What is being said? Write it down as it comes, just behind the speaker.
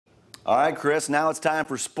All right, Chris, now it's time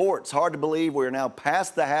for sports. Hard to believe we're now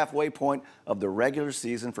past the halfway point of the regular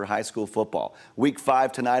season for high school football. Week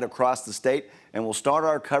 5 tonight across the state, and we'll start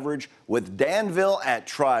our coverage with Danville at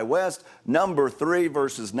Tri-West, number 3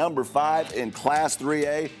 versus number 5 in Class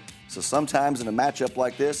 3A. So sometimes in a matchup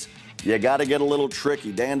like this, you got to get a little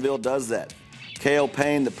tricky. Danville does that. Cale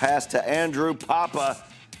Payne, the pass to Andrew Papa.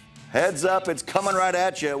 Heads up, it's coming right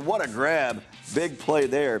at you. What a grab. Big play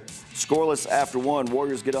there. Scoreless after 1.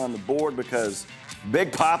 Warriors get on the board because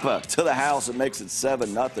Big Papa to the house. It makes it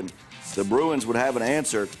 7-0. The Bruins would have an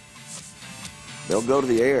answer. They'll go to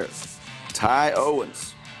the air. Ty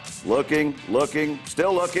Owens looking,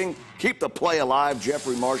 still looking. Keep the play alive.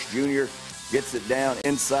 Jeffrey Marsh Jr. gets it down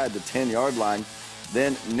inside the 10-yard line.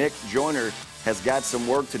 Then Nick Joyner has got some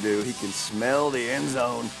work to do. He can smell the end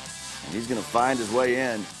zone, and he's going to find his way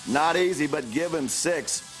in. Not easy, but give him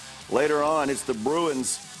 6. Later on, it's the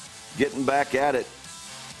Bruins getting back at it,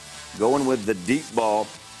 going with the deep ball.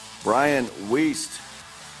 Brian Wiest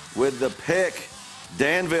with the pick.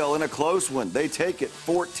 Danville in a close one. They take it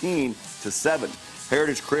 14-7.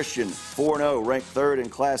 Heritage Christian 4-0, ranked 3rd in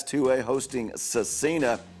Class 2A, hosting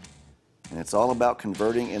Cecina. And it's all about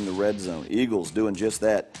converting in the red zone. Eagles doing just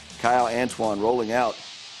that. Kyle Antoine rolling out.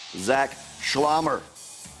 Zach Schlammer.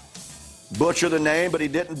 Butcher the name, but he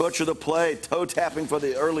didn't butcher the play. Toe tapping for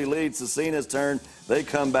the early lead. Cecina's turn. They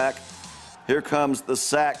come back. Here comes the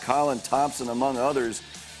sack. Colin Thompson, among others,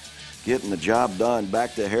 getting the job done.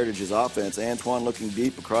 Back to Heritage's offense. Antoine looking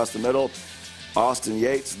deep across the middle. Austin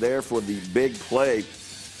Yates there for the big play.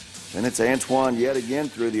 And it's Antoine yet again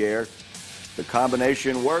through the air. The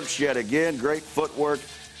combination works yet again. Great footwork.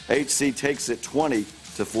 HC takes it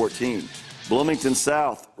 20-14. Bloomington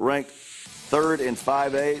South ranked 3rd in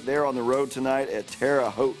 5A. They're on the road tonight at Terre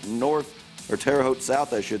Haute North, or Terre Haute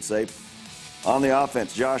South, I should say. On the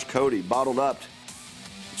offense, Josh Cody bottled up.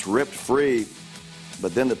 It's ripped free,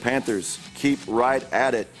 but then the Panthers keep right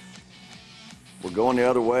at it. We're going the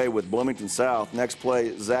other way with Bloomington South. Next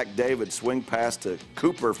play, Zach David, swing pass to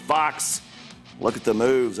Cooper Fox. Look at the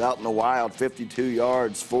moves out in the wild, 52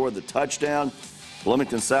 yards for the touchdown.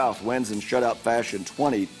 Bloomington South wins in shutout fashion,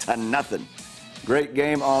 20-0. Great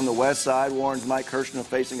game on the west side. Warren's Mike Kirshner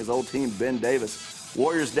facing his old team, Ben Davis.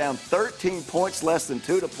 Warriors down 13 points, less than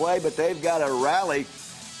 2 to play, but they've got a rally.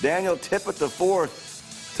 Daniel Tippett the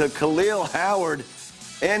 4th to Khalil Howard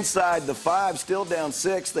inside the 5, still down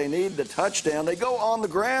 6. They need the touchdown. They go on the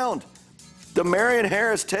ground. Demarion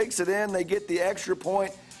Harris takes it in. They get the extra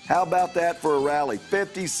point. How about that for a rally?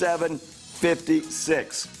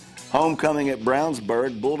 57-56. Homecoming at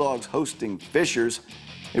Brownsburg. Bulldogs hosting Fishers.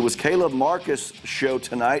 It was Caleb Marcus' show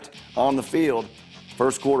tonight on the field.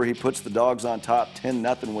 First quarter, he puts the Dogs on top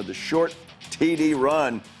 10-0 with a short TD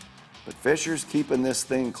run. But Fisher's keeping this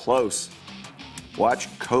thing close. Watch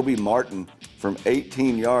Kobe Martin from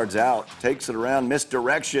 18 yards out. Takes it around,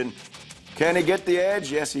 misdirection. Can he get the edge?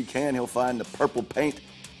 Yes, he can. He'll find the purple paint.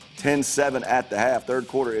 10-7 at the half. Third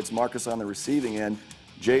quarter, it's Marcus on the receiving end.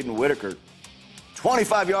 Jaden Whitaker.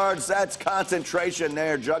 25 yards, that's concentration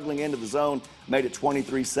there, juggling into the zone, made it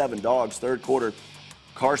 23-7 Dogs. Third quarter,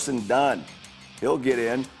 Carson Dunn. He'll get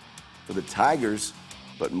in for the Tigers,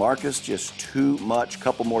 but Marcus just too much.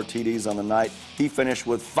 Couple more TDs on the night. He finished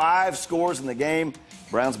with 5 scores in the game.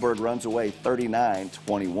 Brownsburg runs away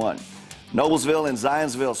 39-21. Noblesville and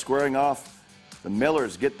Zionsville squaring off. The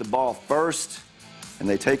Millers get the ball first, and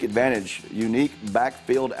they take advantage. Unique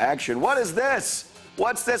backfield action. What is this?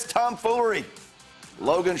 What's this tomfoolery?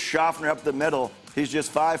 Logan Schaffner up the middle. He's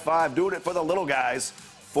just 5'5", doing it for the little guys.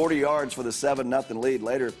 40 yards for the 7-0 lead.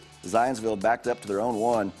 Later, Zionsville backed up to their own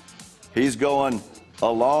 1. He's going a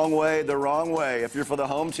long way the wrong way if you're for the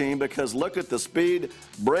home team, because look at the speed,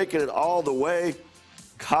 breaking it all the way.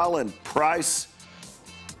 Colin Price,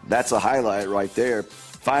 that's a highlight right there.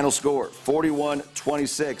 Final score,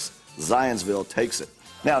 41-26. Zionsville takes it.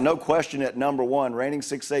 Now, no question at number 1, reigning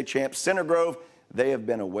 6A champ Center Grove. They have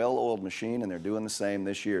been a well-oiled machine, and they're doing the same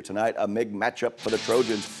this year. Tonight, a big matchup for the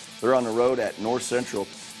Trojans. They're on the road at North Central.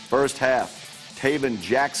 First half, Taven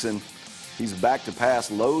Jackson, he's back to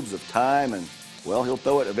pass, loads of time, and, well, he'll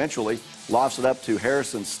throw it eventually. Lofts it up to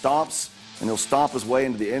Harrison Stomps, and he'll stomp his way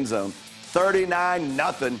into the end zone.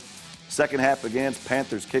 39-0. Second half begins.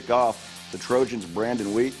 Panthers kick off. The Trojans,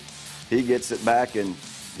 Brandon Wheat, he gets it back, and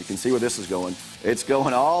you can see where this is going. It's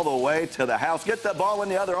going all the way to the house. Get that ball in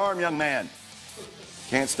the other arm, young man.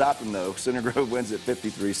 Can't stop him, though. Center Grove wins at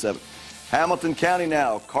 53-7. Hamilton County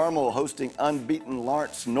now. Carmel hosting unbeaten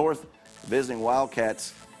Lawrence North, visiting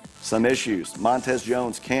Wildcats. Some issues. Montez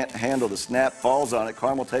Jones can't handle the snap, falls on it.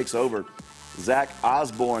 Carmel takes over. Zach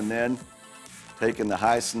Osborne then taking the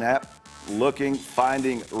high snap, looking,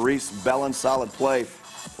 finding Reese Bellin. Solid play.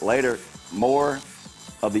 Later, more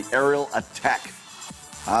of the aerial attack.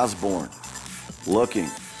 Osborne looking,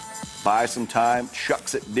 buys some time,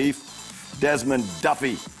 chucks it deep. Desmond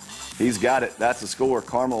Duffy, he's got it. That's the score.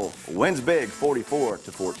 Carmel wins big,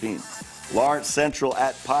 44-14. Lawrence Central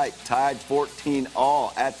at Pike, tied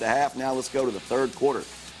 14-all at the half. Now let's go to the third quarter.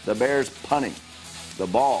 The Bears punting. The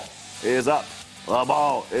ball is up. The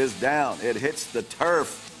ball is down. It hits the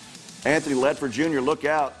turf. Anthony Ledford Jr., look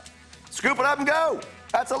out. Scoop it up and go.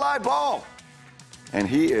 That's a live ball. And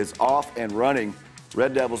he is off and running.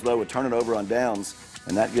 Red Devils, though, would turn it over on downs,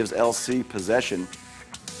 and that gives LC possession.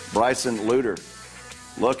 Bryson Luter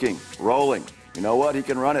looking, rolling. You know what? He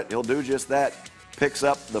can run it. He'll do just that. Picks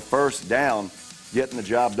up the first down, getting the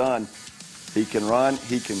job done. He can run.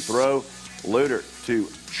 He can throw. Luter to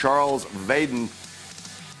Charles Vaden.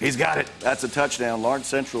 He's got it. That's a touchdown. Lawrence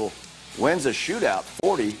Central wins a shootout,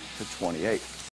 40-28.